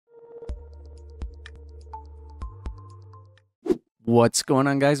What's going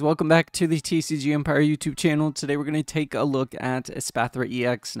on, guys? Welcome back to the TCG Empire YouTube channel. Today we're going to take a look at Espathra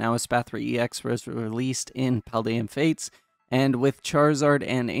EX. Now, Espathra EX was released in Paldean Fates, and with Charizard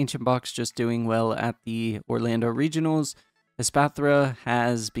and Ancient Box just doing well at the Orlando Regionals, Espathra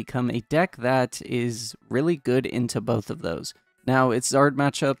has become a deck that is really good into both of those. Now, its Zard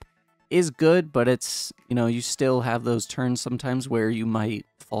matchup is good, but it's, you still have those turns sometimes where you might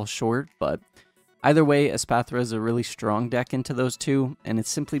fall short, but either way, Espathra is a really strong deck into those two, and it's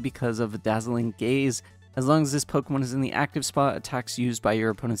simply because of Dazzling Gaze. As long as this Pokemon is in the active spot, attacks used by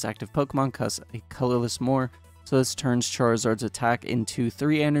your opponent's active Pokemon cost a colorless more. So this turns Charizard's attack into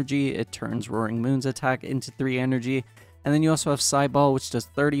 3 energy, it turns Roaring Moon's attack into 3 energy, and then you also have Psyball, which does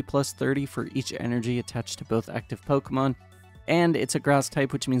 30 plus 30 for each energy attached to both active Pokemon. And it's a grass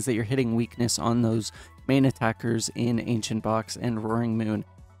type, which means that you're hitting weakness on those main attackers in Ancient Box and Roaring Moon.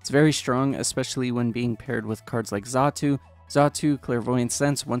 It's very strong, especially when being paired with cards like Xatu. Xatu, Clairvoyant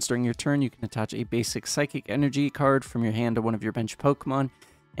Sense. Once during your turn, you can attach a basic Psychic Energy card from your hand to one of your bench Pokemon.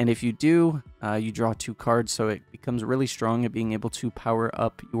 And if you do, you draw 2 cards, so it becomes really strong at being able to power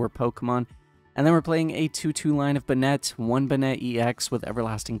up your Pokemon. And then we're playing a 2-2 line of Banette, 1 Banette EX with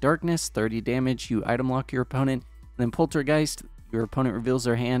Everlasting Darkness, 30 damage, you item lock your opponent. And then Poltergeist, your opponent reveals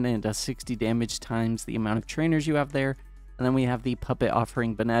their hand and it does 60 damage times the amount of trainers you have there. And then we have the Puppet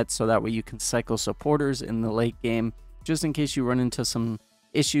offering Banette, so that way you can cycle supporters in the late game, just in case you run into some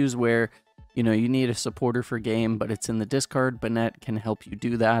issues where, you need a supporter for game, but it's in the discard. Banette can help you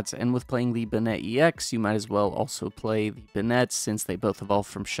do that, and with playing the Banette EX, you might as well also play the Banette, since they both evolve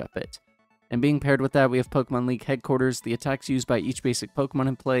from Shuppet. And being paired with that, we have Pokemon League Headquarters. The attacks used by each basic Pokemon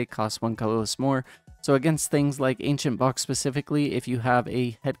in play cost 1 colorless more, so against things like Ancient Box specifically, if you have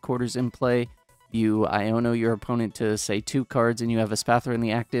a Headquarters in play, you Iono your opponent to, say, 2 cards, and you have Espathra in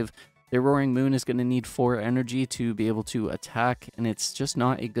the active, their Roaring Moon is going to need 4 energy to be able to attack, and it's just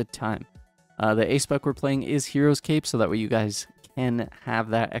not a good time. The ace spec we're playing is Hero's Cape, so that way you guys can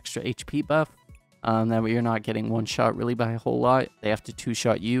have that extra HP buff. That way you're not getting one-shot really by a whole lot. They have to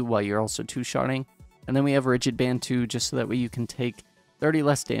 2-shot you while you're also 2-shotting. And then we have Rigid Band 2, just so that way you can take 30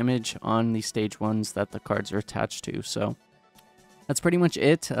 less damage on the stage 1s that the cards are attached to, so that's pretty much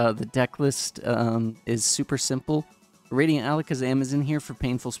it. The deck list is super simple. Radiant Alakazam is in here for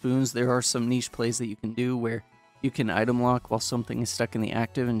Painful Spoons. There are some niche plays that you can do where you can item lock while something is stuck in the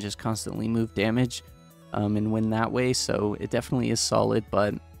active and just constantly move damage and win that way. So it definitely is solid,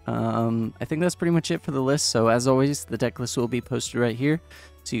 but I think that's pretty much it for the list. So as always, the deck list will be posted right here,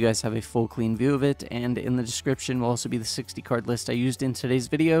 so you guys have a full clean view of it. And in the description will also be the 60 card list I used in today's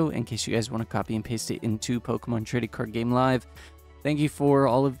video, in case you guys want to copy and paste it into Pokemon Trading Card Game Live. Thank you for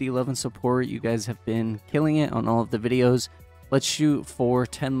all of the love and support. You guys have been killing it on all of the videos. Let's shoot for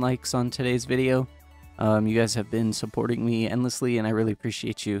 10 likes on today's video. You guys have been supporting me endlessly, and I really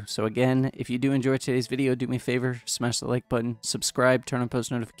appreciate you. So again, if you do enjoy today's video, do me a favor, smash the like button, subscribe, turn on post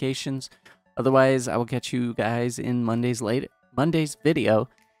notifications. Otherwise, I will catch you guys in Monday's video.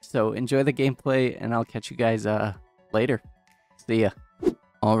 So enjoy the gameplay, and I'll catch you guys later. See ya.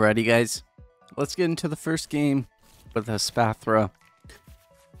 Alrighty, guys. Let's get into the first game with Espathra.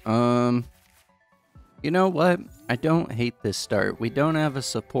 You know what? I don't hate this start. We don't have a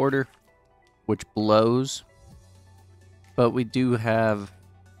supporter, which blows, but we do have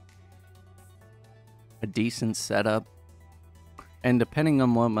a decent setup. And depending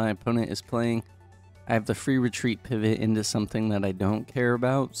on what my opponent is playing, I have the free retreat pivot into something that I don't care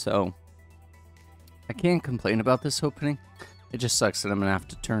about, so I can't complain about this opening. It just sucks that I'm gonna have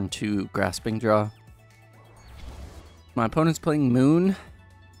to turn to Grasping Draw. My opponent's playing Moon,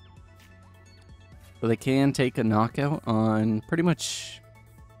 so they can take a knockout on pretty much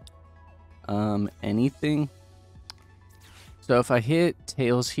anything. So if I hit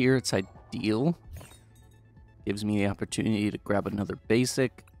Tails here, it's ideal. Gives me the opportunity to grab another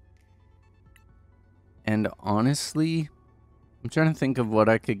basic. And honestly, I'm trying to think of what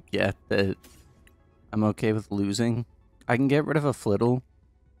I could get that I'm okay with losing. I can get rid of a Flittle.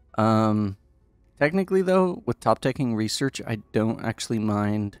 Technically, though, with top-decking Research, I don't actually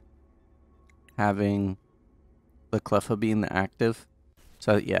mind having the Cleffa be in the active.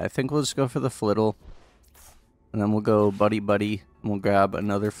 So, yeah, I think we'll just go for the Flittle. And then we'll go Buddy, and we'll grab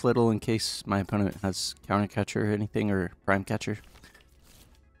another Flittle in case my opponent has Counter Catcher or anything, or Prime Catcher.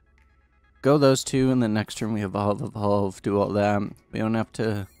 Go those two, and then next turn we evolve, do all that. We don't have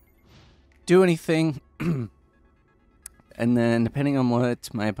to do anything. And then, depending on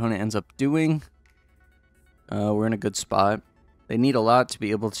what my opponent ends up doing, we're in a good spot. They need a lot to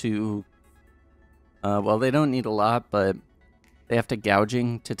be able to... well, they don't need a lot, but they have to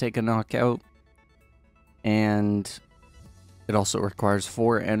Gouging to take a knockout. And It also requires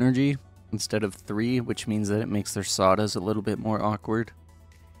 4 energy instead of 3, which means that it makes their Sadas a little bit more awkward.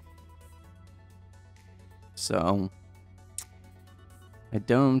 So I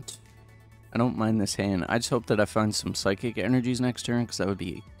don't mind this hand. I just hope that I find some psychic energies next turn, because that would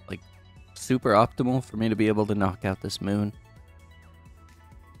be like super optimal for me to be able to knock out this moon.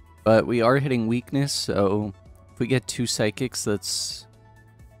 But we are hitting weakness, so if we get 2 psychics, that's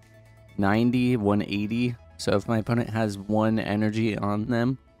 90, 180. So if my opponent has 1 energy on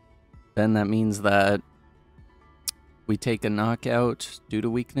them, then that means that we take a knockout due to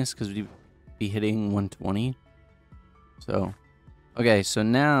weakness, because we'd be hitting 120. So, okay, so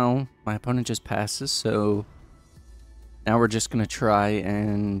now my opponent just passes, so now we're just going to try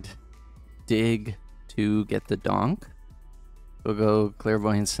and dig to get the donk. We'll go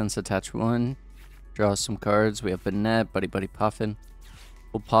Clairvoyant Sense attach 1, draw some cards. We have Banette, Buddy Buddy Puffin.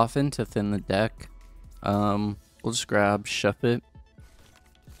 We'll Puffin to thin the deck. We'll just grab Shuppet.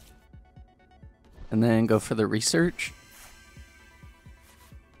 And then go for the research.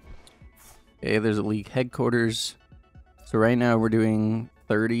 Okay, there's a league headquarters. So right now we're doing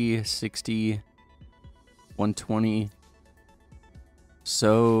 30, 60, 120.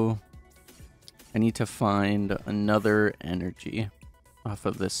 So I need to find another energy off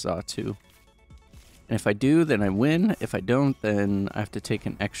of this Xatu. And if I do, then I win. If I don't, then I have to take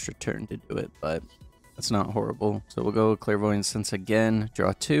an extra turn to do it, but that's not horrible. So we'll go Clairvoyant Sense again,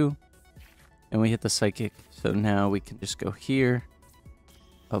 draw 2, and we hit the Psychic. So now we can just go here,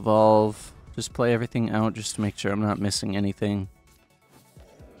 evolve, just play everything out just to make sure I'm not missing anything.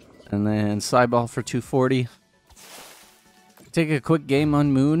 And then Sideball for 240. Take a quick game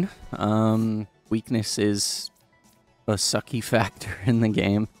on Moon. Weakness is a sucky factor in the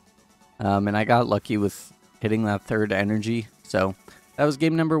game. And I got lucky with hitting that 3rd energy. So that was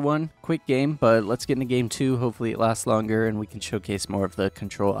game number 1. Quick game, but let's get into game 2. Hopefully it lasts longer and we can showcase more of the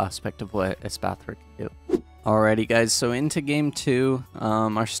control aspect of what Espathra can do. Alrighty guys, so into game 2.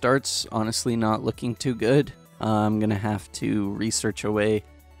 Our start's honestly not looking too good. I'm going to have to research away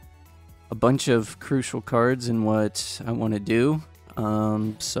a bunch of crucial cards in what I want to do.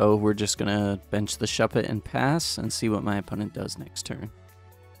 So we're just going to bench the Shuppet and pass and see what my opponent does next turn.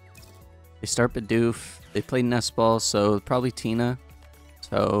 They start Bidoof. They play Nest Ball, so probably Tina.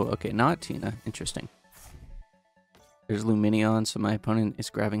 So, okay, not Tina. Interesting. There's Luminion, so my opponent is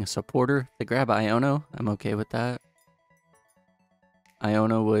grabbing a supporter. They grab Iono. I'm okay with that.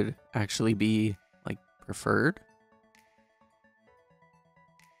 Iono would actually be, like, preferred.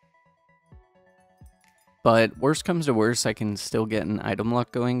 But worst comes to worst, I can still get an item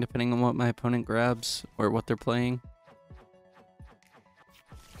lock going depending on what my opponent grabs or what they're playing.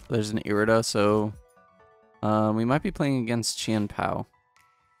 There's an Irida, so we might be playing against Qian Pao.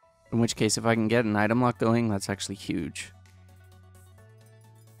 In which case, if I can get an item lock going, that's actually huge.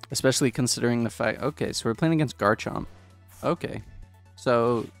 Especially considering the fact... Okay, so we're playing against Garchomp. Okay.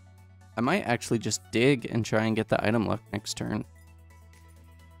 So I might actually just dig and try and get the item lock next turn.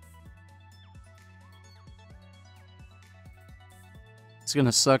 It's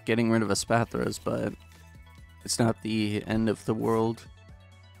gonna suck getting rid of Espathras, but it's not the end of the world.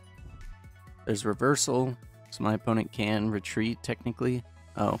 There's reversal, so my opponent can retreat technically.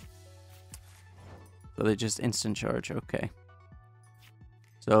 Oh. So they just instant charge, okay.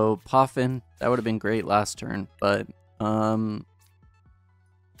 So Puffin, that would have been great last turn, but we'll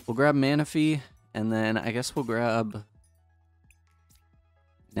grab Manaphy, and then I guess we'll grab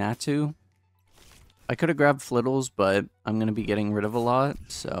Xatu. I could have grabbed Flittles, but I'm going to be getting rid of a lot,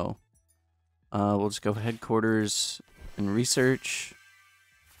 so we'll just go headquarters and research.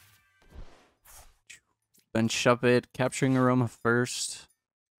 Then Shuppet, capturing Aroma first.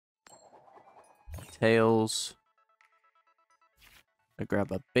 Tails. I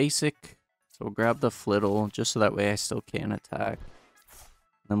grab a basic, so we'll grab the Flittle, just so that way I still can attack.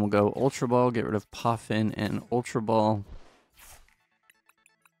 Then we'll go Ultra Ball, get rid of Puffin and Ultra Ball.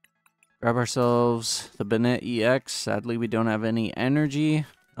 Grab ourselves the Banette EX. Sadly, we don't have any energy,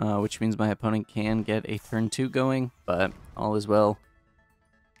 which means my opponent can get a turn 2 going, but all is well.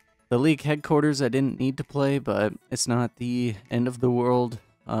 The League Headquarters I didn't need to play, but it's not the end of the world.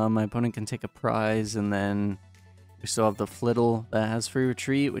 My opponent can take a prize, and then we still have the Flittle that has free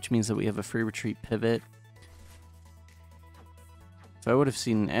retreat, which means that we have a free retreat pivot. If I would have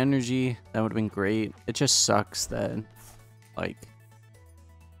seen energy, that would have been great. It just sucks that, like,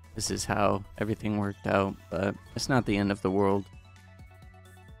 this is how everything worked out, but it's not the end of the world.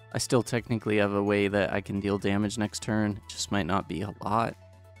 I still technically have a way that I can deal damage next turn. It just might not be a lot.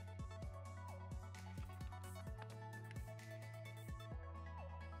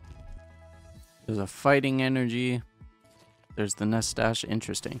 There's a fighting energy. there's the Nest Dash.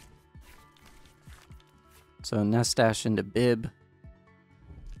 Interesting. So Nest Dash into Bib.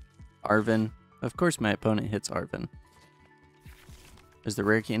 Arven. Of course my opponent hits Arven. There's the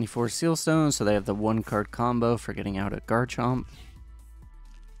Rare Candy 4 Sealstone, so they have the 1-card combo for getting out a Garchomp.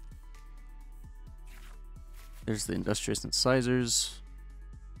 There's the Industrious Incisors.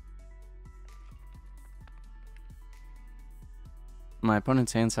 My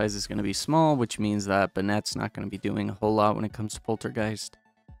opponent's hand size is going to be small, which means that Banette's not going to be doing a whole lot when it comes to Poltergeist.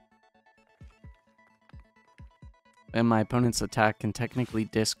 And my opponent's attack can technically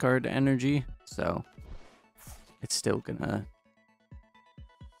discard energy, so it's still going to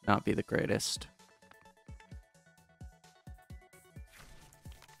not be the greatest.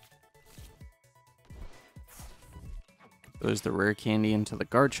 There's the Rare Candy into the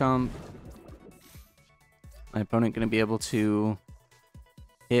Garchomp. My opponent going to be able to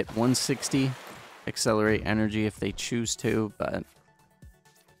hit 160, accelerate energy if they choose to, but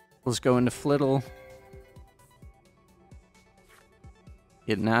let's go into Flittle.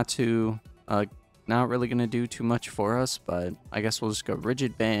 Get Xatu. Not really going to do too much for us, but I guess we'll just go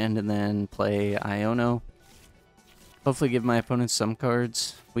Rigid Band and then play Iono. Hopefully give my opponent some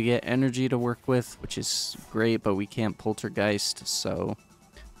cards. We get energy to work with, which is great, but we can't Poltergeist, so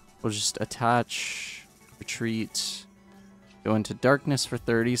we'll just attach, retreat, go into Darkness for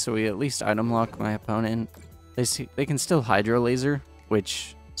 30, so we at least item lock my opponent. They can still Hydro Laser,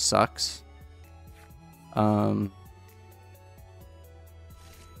 which sucks.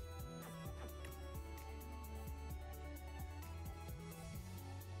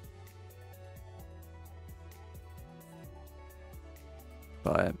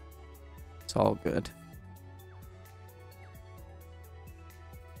 But it's all good.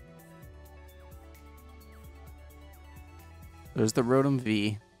 There's the Rotom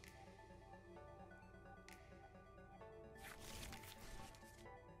V.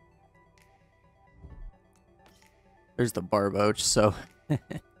 There's the Barboach, so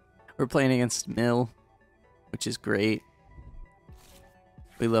we're playing against Mill, which is great.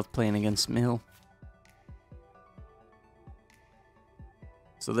 We love playing against Mill.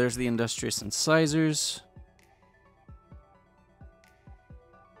 So there's the Industrious Incisors.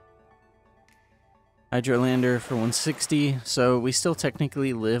 Hydrolander for 160. So we still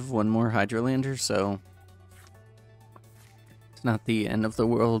technically live one more Hydrolander, so it's not the end of the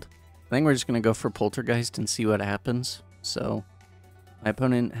world. I think we're just going to go for Poltergeist and see what happens. So my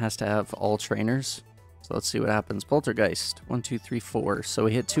opponent has to have all trainers. So let's see what happens. Poltergeist. 1, 2, 3, 4. So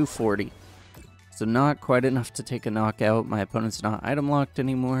we hit 240. So not quite enough to take a knockout. My opponent's not item locked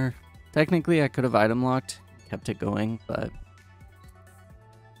anymore. Technically, I could have item locked, kept it going, but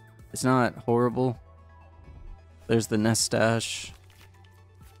it's not horrible. There's the Nest Dash.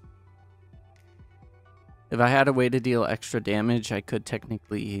 If I had a way to deal extra damage, I could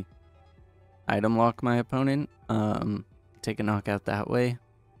technically item lock my opponent, take a knockout that way.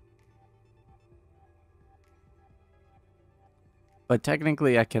 But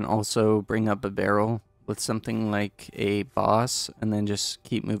technically, I can also bring up a barrel with something like a boss and then just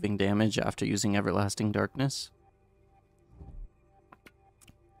keep moving damage after using Everlasting Darkness.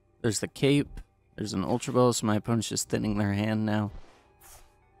 There's the Cape. There's an Ultra Ball, so my opponent's just thinning their hand now.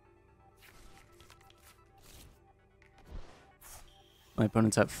 My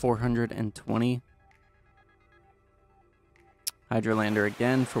opponent's at 420. Hydrolander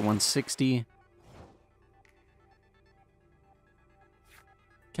again for 160.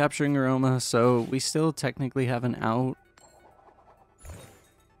 Capturing Aroma, so we still technically have an out.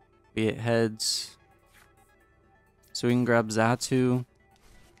 We hit heads. So we can grab Xatu.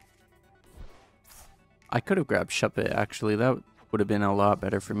 I could have grabbed Shuppet, actually. That would have been a lot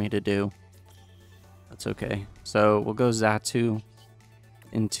better for me to do. That's okay. So we'll go Xatu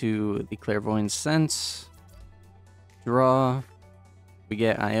into the Clairvoyant Sense. Draw. We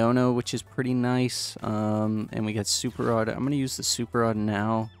get Iono, which is pretty nice. And we get Super Rod. I'm going to use the Super Rod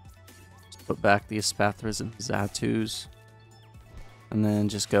now. Just put back the Espathras and Xatus. And then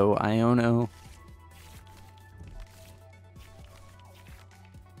just go Iono.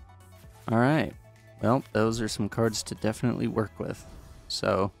 Alright. Well, those are some cards to definitely work with.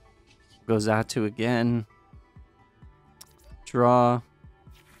 So, go Xatu again. Draw.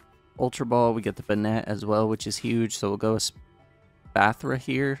 Ultra Ball. We get the Banette as well, which is huge. So we'll go Espathra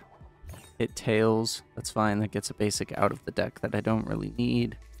here. Hit Tails. That's fine. That gets a basic out of the deck that I don't really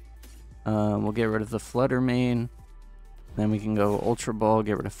need. We'll get rid of the Flutter Mane. Then we can go Ultra Ball,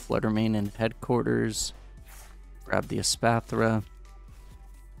 get rid of Flutter Mane and Headquarters. Grab the Espathra.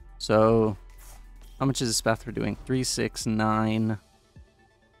 So, how much is Espathra doing? 3, 6, 9.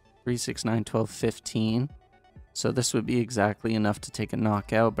 3, 6, 9, 12, 15. So this would be exactly enough to take a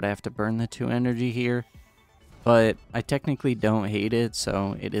knockout, but I have to burn the 2 energy here. But I technically don't hate it,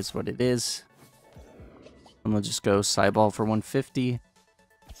 so it is what it is. I'm going to just go Sideball for 150.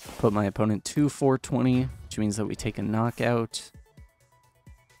 Put my opponent to 420, which means that we take a knockout.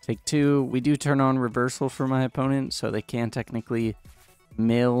 Take 2. We do turn on reversal for my opponent, so they can technically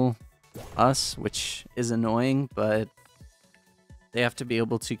mill us, which is annoying, but they have to be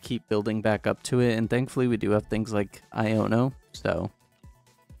able to keep building back up to it, and thankfully we do have things like Iono, so...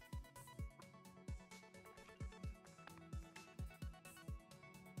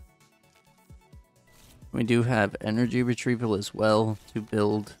 We do have energy retrieval as well to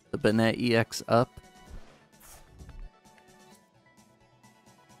build the Banette EX up.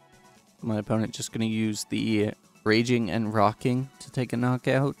 My opponent just going to use the Raging and Rocking to take a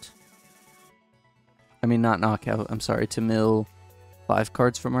knockout. I mean, not knockout, I'm sorry, to mill 5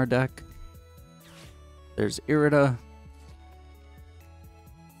 cards from our deck. There's Irida.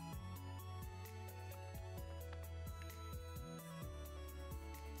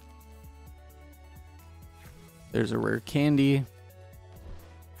 There's a rare candy.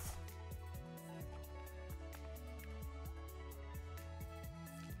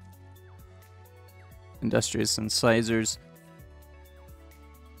 Industrious Incisors.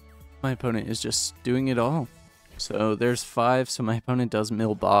 My opponent is just doing it all. So there's 5, so my opponent does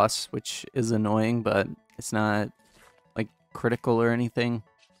mill boss, which is annoying, but it's not like critical or anything.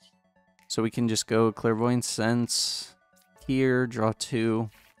 So we can just go Clairvoyant Sense here, draw 2.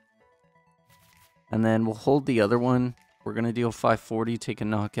 And then we'll hold the other one. We're going to deal 540, take a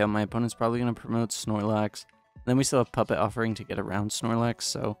knockout. My opponent's probably going to promote Snorlax. Then we still have Puppet Offering to get around Snorlax,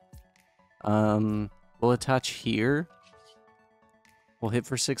 so... we'll attach here. We'll hit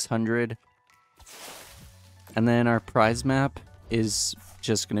for 600. And then our prize map is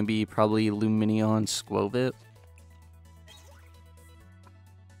just going to be probably Lumineon Squovit.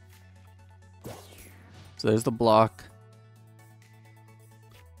 So there's the block.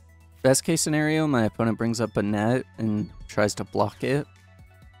 Best case scenario, my opponent brings up a net and tries to block it.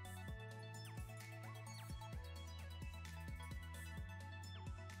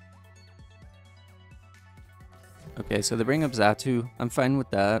 Okay, so they bring up Xatu. I'm fine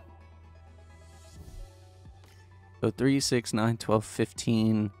with that. So 3, 6, 9, 12,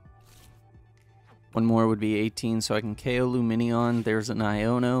 15. One more would be 18, so I can KO Lumineon. There's an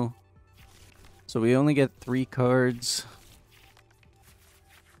Iono. So we only get 3 cards.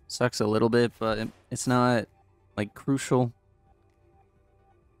 Sucks a little bit, but it's not, like, crucial.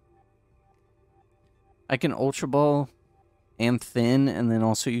 I can Ultra Ball and Thin, and then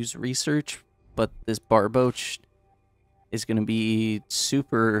also use Research, but this Barboach is going to be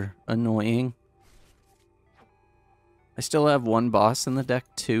super annoying. I still have 1 boss in the deck,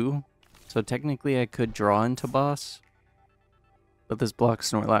 too, so technically I could draw into boss, but this block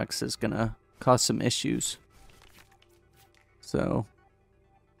Snorlax is going to cause some issues. So...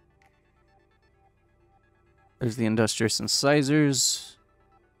 there's the Industrious Incisors.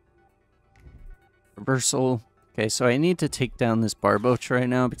 Reversal. Okay, so I need to take down this Barboach right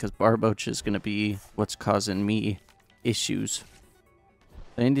now because Barboach is going to be what's causing me issues.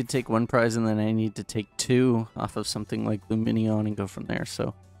 I need to take 1 prize and then I need to take 2 off of something like Lumineon and go from there.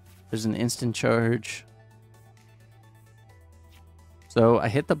 So there's an instant charge. So I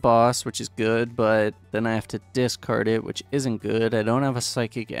hit the boss, which is good, but then I have to discard it, which isn't good. I don't have a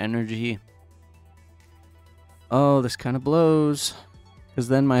Psychic Energy. Oh, this kind of blows. Because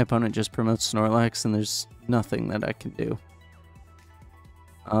then my opponent just promotes Snorlax and there's nothing that I can do.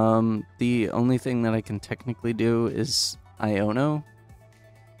 The only thing that I can technically do is Iono.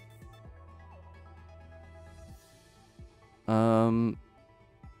 God,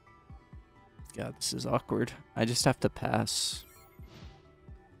 this is awkward. I just have to pass.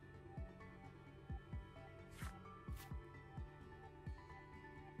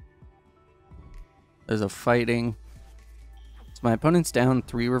 There's a fighting. So my opponent's down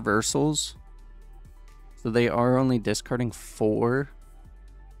 3 reversals. So they are only discarding 4.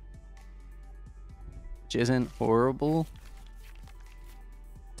 Which isn't horrible.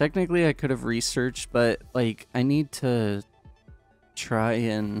 Technically I could have researched, but like I need to try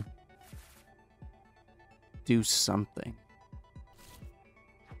and do something.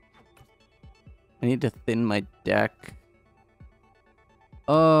 I need to thin my deck.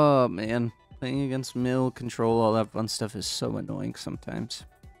 Oh man. Playing against mill, control, all that fun stuff is so annoying sometimes.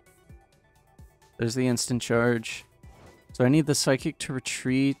 There's the instant charge. So I need the Psychic to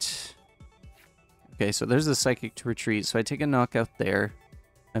retreat. Okay, so there's the Psychic to retreat. So I take a knockout there.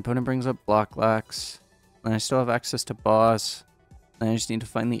 My opponent brings up Blocklax. And I still have access to boss. And I just need to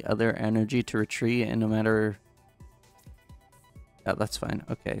find the other energy to retreat. And no matter Yeah, that's fine.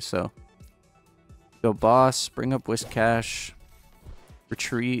 Okay, so go boss, bring up Whiscash,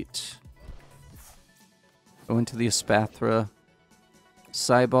 retreat, go into the Espathra,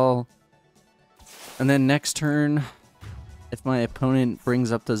 Cyball, and then next turn, if my opponent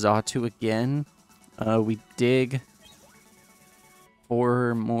brings up the Xatu again, we dig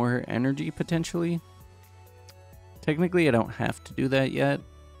for more energy potentially. Technically, I don't have to do that yet,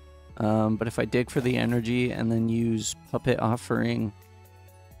 but if I dig for the energy and then use Puppet Offering,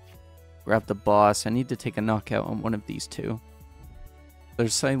 grab the boss, I need to take a knockout on one of these two.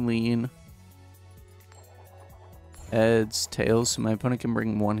 There's Silene, heads, tails, so my opponent can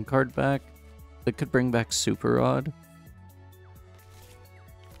bring one card back. That could bring back Super Rod.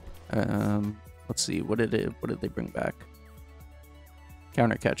 Let's see, what did they bring back?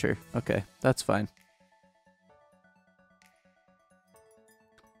 Counter Catcher. Okay, that's fine.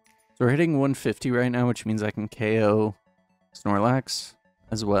 So we're hitting 150 right now, which means I can KO Snorlax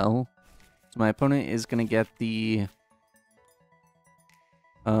as well. So my opponent is going to get the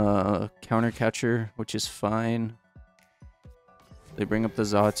Counter Catcher, which is fine. They bring up the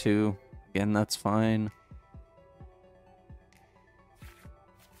Xatu. Again, that's fine.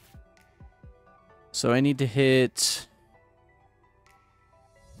 So I need to hit...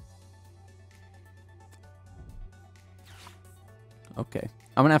 Okay.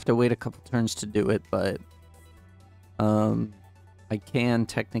 I'm gonna have to wait a couple turns to do it, but... I can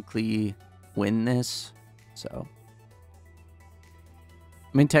technically win this, so...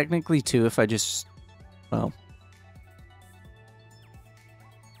 I mean, technically, too, if I just... Well...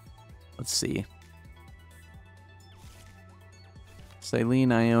 Let's see. Silene,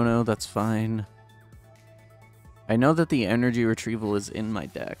 Iono, that's fine. I know that the energy retrieval is in my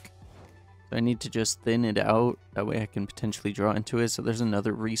deck. So I need to just thin it out. That way I can potentially draw into it. So there's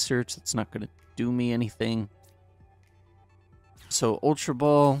another research that's not going to do me anything. So Ultra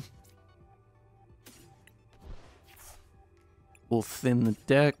Ball. We'll thin the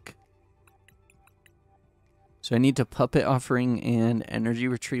deck. So I need to Puppet Offering and Energy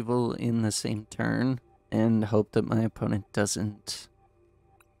Retrieval in the same turn. And hope that my opponent doesn't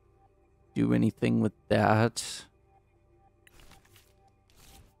do anything with that.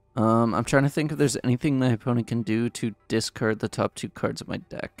 I'm trying to think if there's anything my opponent can do to discard the top two cards of my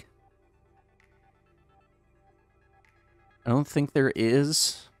deck. I don't think there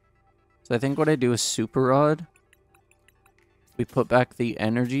is. So I think what I do is Super Rod. We put back the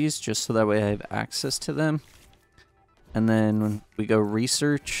energies just so that way I have access to them. And then when we go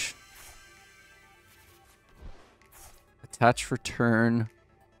Research. Attach for turn.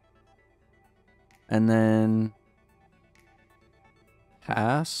 And then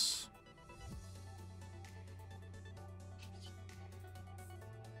pass.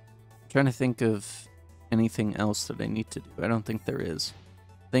 I'm trying to think of anything else that I need to do. I don't think there is.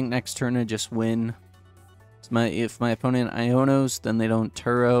 I think next turn I just win. If my opponent Ionos, then they don't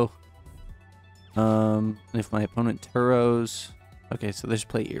Turo. If my opponent Turos... Okay, so they just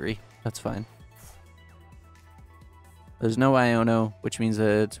play Eerie. That's fine. There's no Iono, which means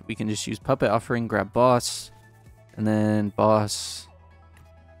that we can just use Puppet Offering, grab Boss, and then Boss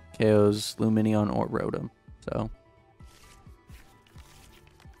KOs Lumineon or Rotom. So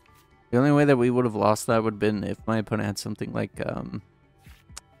the only way that we would have lost that would have been if my opponent had something like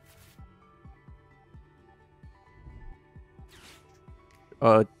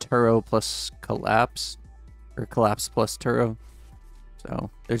Turo plus Collapse, or Collapse plus Turo. So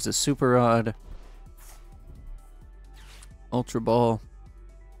there's a Super Rod, Ultra Ball.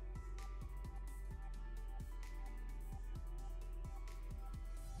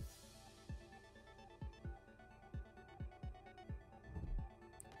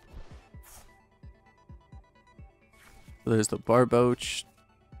 There's the Barboach.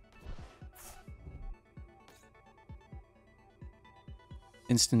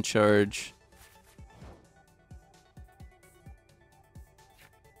 Instant Charge.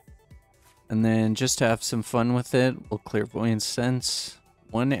 And then just to have some fun with it, we'll Clairvoyant Sense.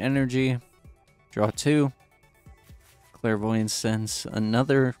 1 energy. Draw 2. Clairvoyant Sense.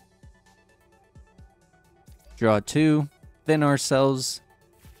 Another. Draw 2. Thin ourselves.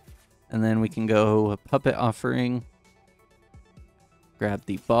 And then we can go a Puppet Offering. Grab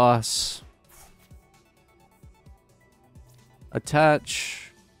the Boss.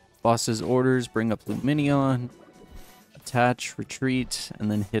 Attach. Boss's orders. Bring up Lumineon. Attach, retreat,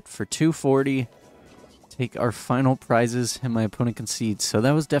 and then hit for 240. Take our final prizes, and my opponent concedes. So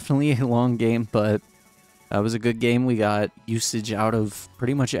that was definitely a long game, but that was a good game. We got usage out of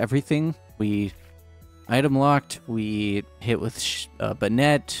pretty much everything. We item locked. We hit with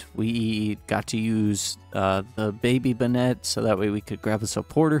Banette. We got to use the baby Banette so that way we could grab a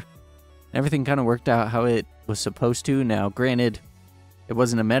supporter. Everything kind of worked out how it was supposed to. Now, granted, it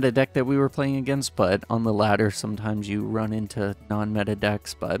wasn't a meta deck that we were playing against, but on the ladder, sometimes you run into non-meta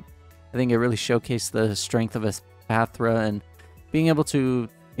decks. But I think it really showcased the strength of Espathra and being able to,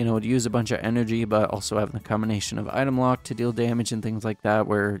 you know, use a bunch of energy, but also having the combination of item lock to deal damage and things like that,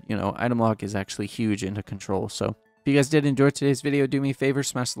 where, you know, item lock is actually huge into control. So if you guys did enjoy today's video, do me a favor,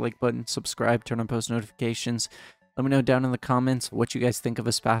 smash the like button, subscribe, turn on post notifications. Let me know down in the comments what you guys think of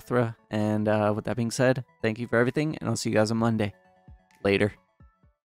Espathra. And with that being said, thank you for everything, and I'll see you guys on Monday. Later.